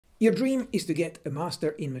Your dream is to get a master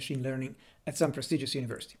in machine learning at some prestigious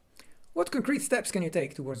university. What concrete steps can you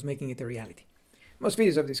take towards making it a reality? Most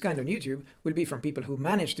videos of this kind on YouTube will be from people who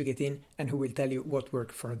managed to get in and who will tell you what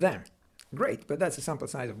worked for them. Great, but that's a sample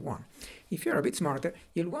size of one. If you're a bit smarter,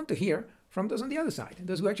 you'll want to hear from those on the other side,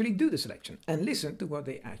 those who actually do the selection, and listen to what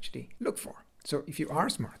they actually look for. So if you are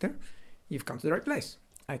smarter, you've come to the right place.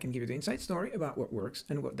 I can give you the inside story about what works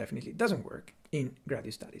and what definitely doesn't work in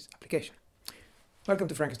graduate studies application. Welcome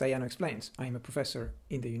to Frankenstein Explains. I am a professor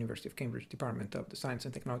in the University of Cambridge Department of the Science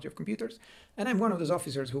and Technology of Computers, and I'm one of those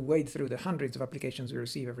officers who wade through the hundreds of applications we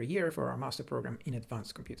receive every year for our master program in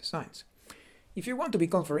advanced computer science. If you want to be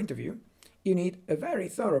called for interview, you need a very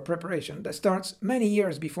thorough preparation that starts many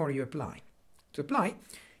years before you apply. To apply,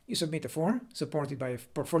 you submit a form supported by a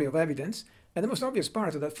portfolio of evidence, and the most obvious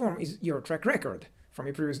part of that form is your track record from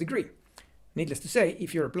your previous degree. Needless to say,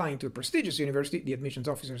 if you're applying to a prestigious university, the admissions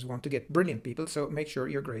officers want to get brilliant people, so make sure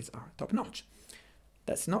your grades are top-notch.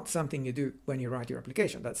 That's not something you do when you write your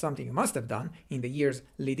application. That's something you must have done in the years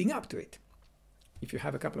leading up to it. If you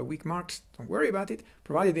have a couple of weak marks, don't worry about it,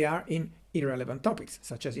 provided they are in irrelevant topics,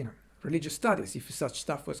 such as, religious studies, if such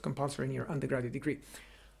stuff was compulsory in your undergraduate degree.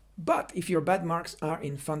 But if your bad marks are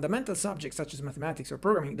in fundamental subjects such as mathematics or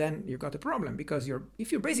programming, then you've got a problem, because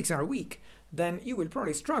if your basics are weak, then you will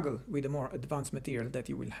probably struggle with the more advanced material that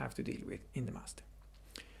you will have to deal with in the master.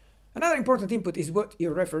 Another important input is what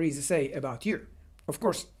your referees say about you. Of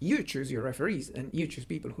course, you choose your referees, and you choose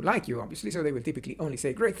people who like you, obviously, so they will typically only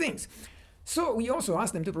say great things. So we also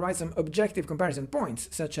ask them to provide some objective comparison points,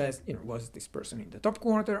 such as, was this person in the top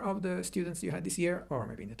quarter of the students you had this year, or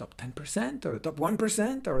maybe in the top 10%, or the top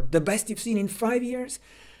 1%, or the best you've seen in 5 years?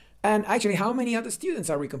 And actually, how many other students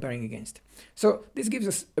are we comparing against? So this gives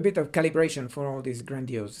us a bit of calibration for all these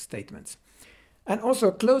grandiose statements. And also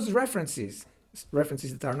close references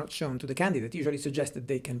that are not shown to the candidate, usually suggest that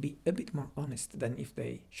they can be a bit more honest than if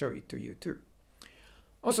they show it to you too.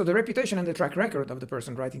 Also, the reputation and the track record of the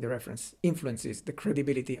person writing the reference influences the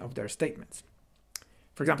credibility of their statements.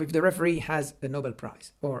 For example, if the referee has a Nobel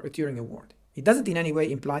Prize or a Turing Award, it doesn't in any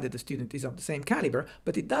way imply that the student is of the same caliber,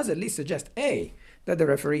 but it does at least suggest A, that the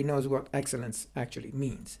referee knows what excellence actually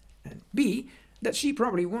means, and B, that she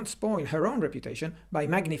probably won't spoil her own reputation by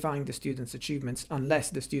magnifying the student's achievements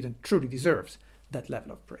unless the student truly deserves that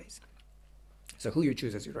level of praise. So who you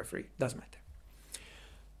choose as your referee does matter.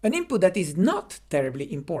 An input that is not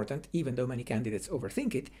terribly important, even though many candidates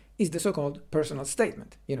overthink it, is the so-called personal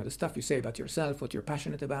statement. The stuff you say about yourself, what you're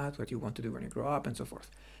passionate about, what you want to do when you grow up, and so forth.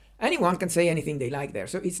 Anyone can say anything they like there,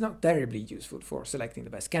 so it's not terribly useful for selecting the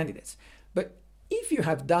best candidates. But if you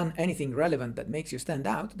have done anything relevant that makes you stand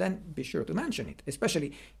out, then be sure to mention it,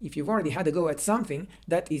 especially if you've already had a go at something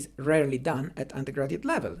that is rarely done at undergraduate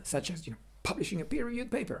level, such as, publishing a peer-reviewed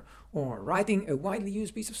paper, or writing a widely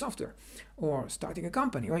used piece of software, or starting a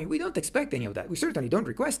company. We don't expect any of that. We certainly don't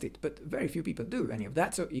request it, but very few people do any of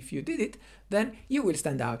that. So if you did it, then you will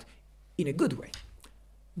stand out in a good way.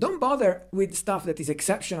 Don't bother with stuff that is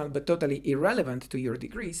exceptional but totally irrelevant to your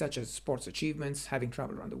degree, such as sports achievements, having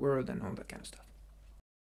traveled around the world, and all that kind of stuff.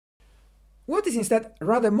 What is instead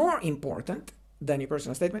rather more important than your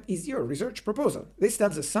personal statement is your research proposal. This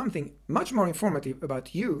tells us something much more informative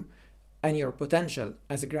about you and your potential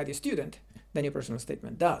as a graduate student than your personal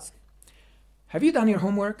statement does. Have you done your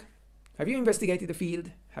homework? Have you investigated the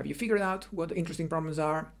field? Have you figured out what the interesting problems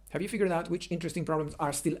are? Have you figured out which interesting problems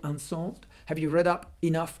are still unsolved? Have you read up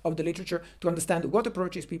enough of the literature to understand what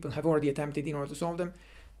approaches people have already attempted in order to solve them?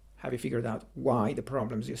 Have you figured out why the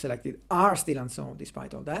problems you selected are still unsolved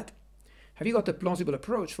despite all that? Have you got a plausible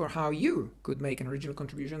approach for how you could make an original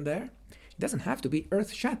contribution there? It doesn't have to be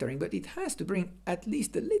earth-shattering, but it has to bring at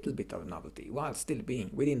least a little bit of novelty while still being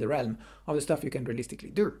within the realm of the stuff you can realistically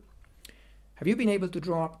do. Have you been able to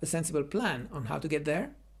draw up a sensible plan on how to get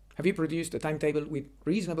there? Have you produced a timetable with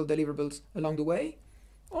reasonable deliverables along the way?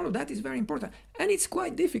 All of that is very important, and it's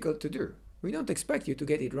quite difficult to do. We don't expect you to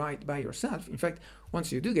get it right by yourself. In fact,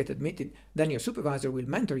 once you do get admitted, then your supervisor will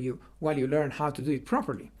mentor you while you learn how to do it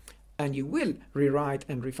properly. And you will rewrite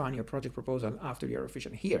and refine your project proposal after you're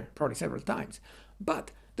officially here, probably several times. But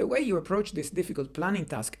the way you approach this difficult planning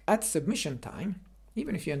task at submission time,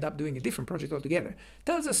 even if you end up doing a different project altogether,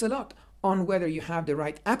 tells us a lot on whether you have the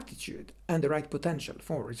right aptitude and the right potential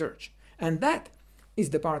for research. And that is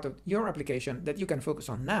the part of your application that you can focus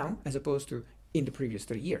on now as opposed to in the previous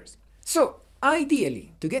 3 years. So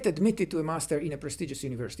ideally, to get admitted to a master in a prestigious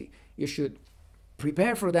university, you should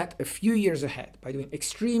prepare for that a few years ahead by doing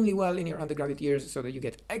extremely well in your undergraduate years so that you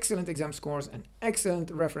get excellent exam scores and excellent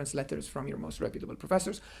reference letters from your most reputable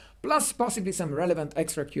professors, plus possibly some relevant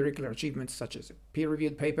extracurricular achievements such as a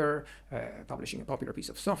peer-reviewed paper, publishing a popular piece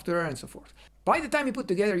of software, and so forth. By the time you put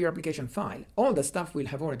together your application file, all the stuff will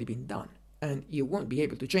have already been done, and you won't be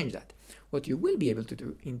able to change that. What you will be able to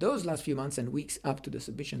do in those last few months and weeks up to the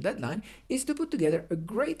submission deadline is to put together a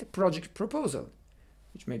great project proposal,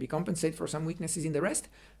 which maybe compensate for some weaknesses in the rest,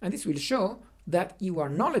 and this will show that you are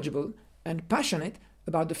knowledgeable and passionate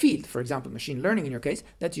about the field, for example, machine learning in your case,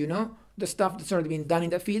 that you know the stuff that's already been done in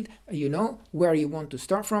that field, you know where you want to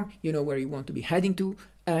start from, you know where you want to be heading to,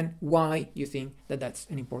 and why you think that that's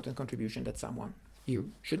an important contribution that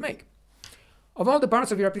you should make. Of all the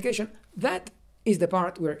parts of your application, that is the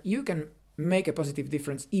part where you can make a positive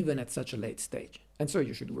difference even at such a late stage, and so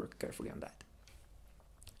you should work carefully on that.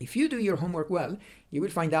 If you do your homework well, you will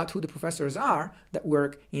find out who the professors are that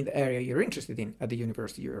work in the area you're interested in at the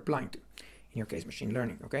university you're applying to. In your case, machine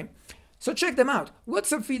learning, okay? So check them out. What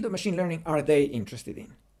subfield of machine learning are they interested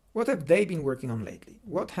in? What have they been working on lately?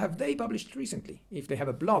 What have they published recently? If they have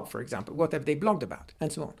a blog, for example, what have they blogged about?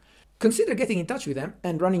 And so on. Consider getting in touch with them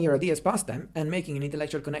and running your ideas past them and making an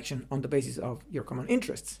intellectual connection on the basis of your common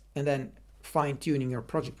interests, and then fine-tuning your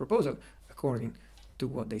project proposal according to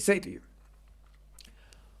what they say to you.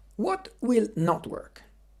 What will not work?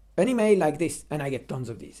 An email like this, and I get tons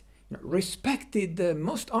of these. Respected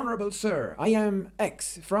most honorable sir, I am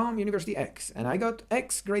X from University X, and I got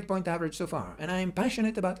X grade point average so far, and I'm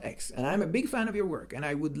passionate about X, and I'm a big fan of your work, and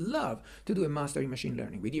I would love to do a master in machine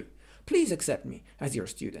learning with you. Please accept me as your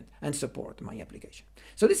student and support my application.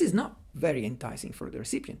 So this is not very enticing for the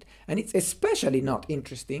recipient, and it's especially not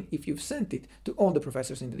interesting if you've sent it to all the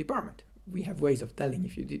professors in the department. We have ways of telling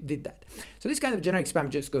if you did that. So this kind of generic spam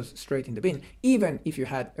just goes straight in the bin, even if you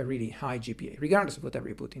had a really high GPA, regardless of whatever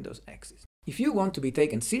you put in those X's. If you want to be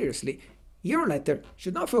taken seriously, your letter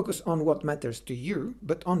should not focus on what matters to you,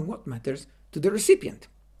 but on what matters to the recipient.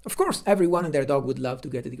 Of course, everyone and their dog would love to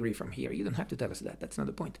get a degree from here. You don't have to tell us that. That's not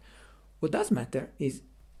the point. What does matter is,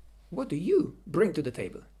 what do you bring to the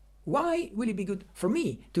table? Why will it be good for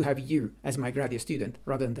me to have you as my graduate student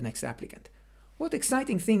rather than the next applicant? What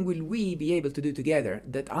exciting thing will we be able to do together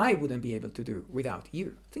that I wouldn't be able to do without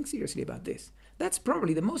you? Think seriously about this. That's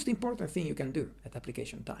probably the most important thing you can do at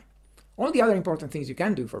application time. All the other important things you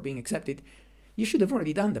can do for being accepted, you should have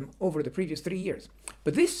already done them over the previous 3 years.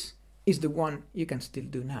 But this is the one you can still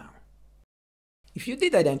do now. If you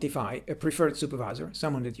did identify a preferred supervisor,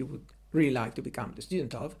 someone that you would really like to become the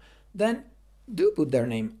student of, then do put their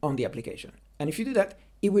name on the application. And if you do that,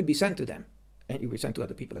 it will be sent to them. And it will be sent to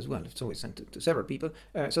other people as well. It's always sent to several people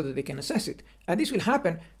so that they can assess it. And this will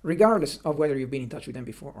happen regardless of whether you've been in touch with them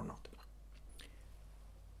before or not.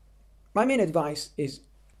 My main advice is,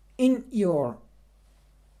 in your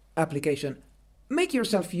application, make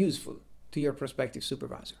yourself useful to your prospective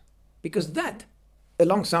supervisor. Because that,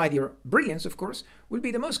 alongside your brilliance, of course, will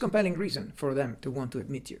be the most compelling reason for them to want to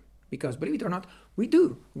admit you. Because, believe it or not, we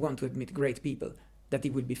do want to admit great people that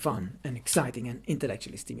it would be fun and exciting and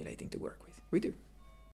intellectually stimulating to work with. We do.